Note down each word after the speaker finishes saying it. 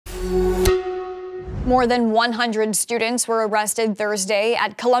More than 100 students were arrested Thursday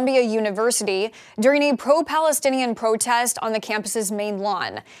at Columbia University during a pro-Palestinian protest on the campus's main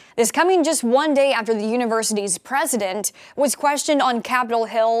lawn. This coming just one day after the university's president was questioned on Capitol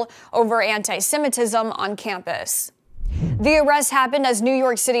Hill over anti-Semitism on campus. The arrest happened as New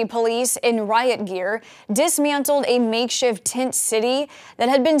York City police, in riot gear, dismantled a makeshift tent city that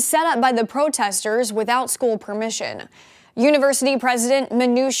had been set up by the protesters without school permission. University President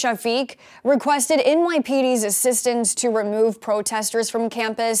Manu Shafiq requested NYPD's assistance to remove protesters from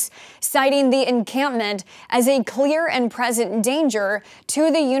campus, citing the encampment as a clear and present danger to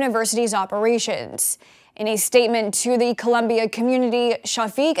the university's operations. In a statement to the Columbia community,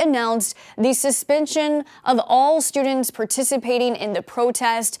 Shafiq announced the suspension of all students participating in the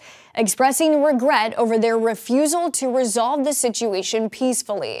protest, expressing regret over their refusal to resolve the situation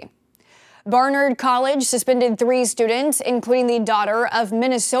peacefully. Barnard College suspended 3 students, including the daughter of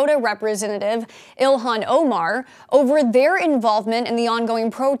Minnesota Representative Ilhan Omar, over their involvement in the ongoing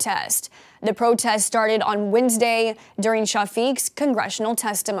protest. The protest started on Wednesday during Shafiq's congressional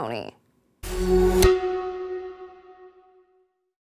testimony.